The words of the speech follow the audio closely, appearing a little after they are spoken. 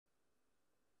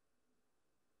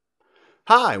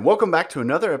Hi, welcome back to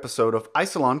another episode of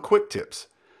Isilon Quick Tips.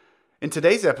 In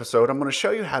today's episode, I'm going to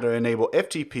show you how to enable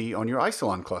FTP on your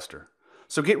Isilon cluster.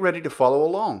 So get ready to follow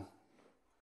along.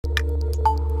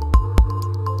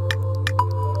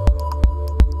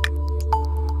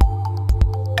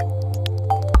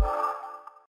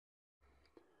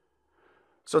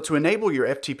 So to enable your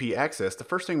FTP access, the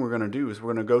first thing we're going to do is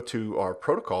we're going to go to our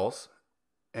protocols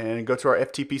and go to our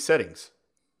FTP settings.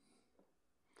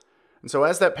 And so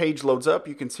as that page loads up,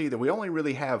 you can see that we only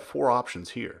really have four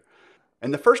options here.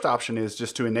 And the first option is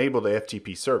just to enable the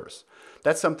FTP service.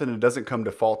 That's something that doesn't come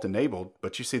default enabled,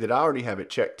 but you see that I already have it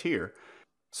checked here.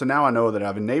 So now I know that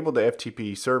I've enabled the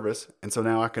FTP service, and so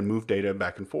now I can move data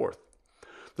back and forth.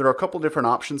 There are a couple different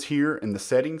options here in the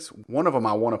settings. One of them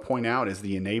I want to point out is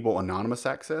the enable anonymous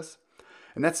access.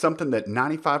 And that's something that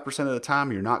 95% of the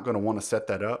time you're not going to want to set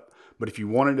that up. But if you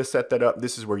wanted to set that up,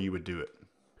 this is where you would do it.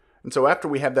 And so after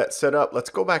we have that set up, let's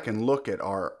go back and look at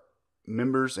our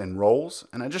members and roles.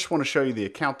 And I just want to show you the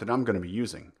account that I'm going to be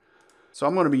using. So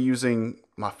I'm going to be using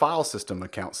my file system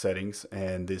account settings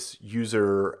and this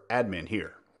user admin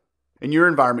here. In your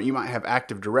environment, you might have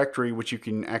Active Directory, which you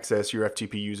can access your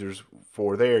FTP users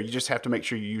for there. You just have to make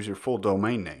sure you use your full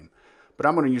domain name. But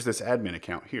I'm going to use this admin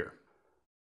account here.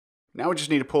 Now we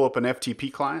just need to pull up an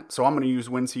FTP client. So I'm going to use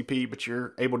WinCP, but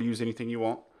you're able to use anything you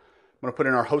want. I'm going to put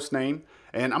in our host name,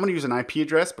 and I'm going to use an IP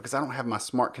address because I don't have my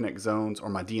Smart Connect zones or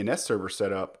my DNS server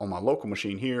set up on my local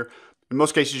machine here. In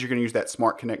most cases, you're going to use that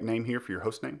Smart Connect name here for your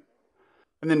host name.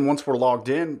 And then once we're logged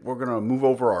in, we're going to move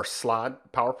over our slide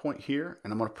PowerPoint here,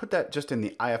 and I'm going to put that just in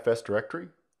the IFS directory.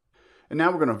 And now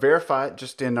we're going to verify it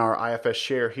just in our IFS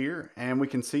share here, and we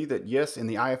can see that yes, in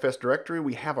the IFS directory,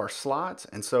 we have our slides,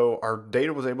 and so our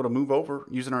data was able to move over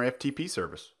using our FTP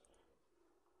service.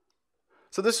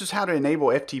 So this is how to enable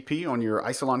FTP on your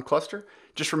Isilon cluster.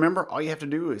 Just remember, all you have to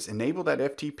do is enable that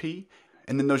FTP,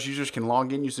 and then those users can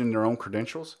log in using their own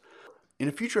credentials. In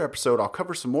a future episode, I'll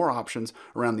cover some more options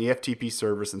around the FTP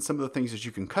service and some of the things that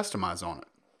you can customize on it.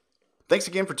 Thanks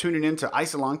again for tuning in to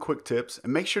Isilon Quick Tips,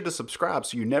 and make sure to subscribe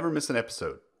so you never miss an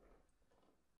episode.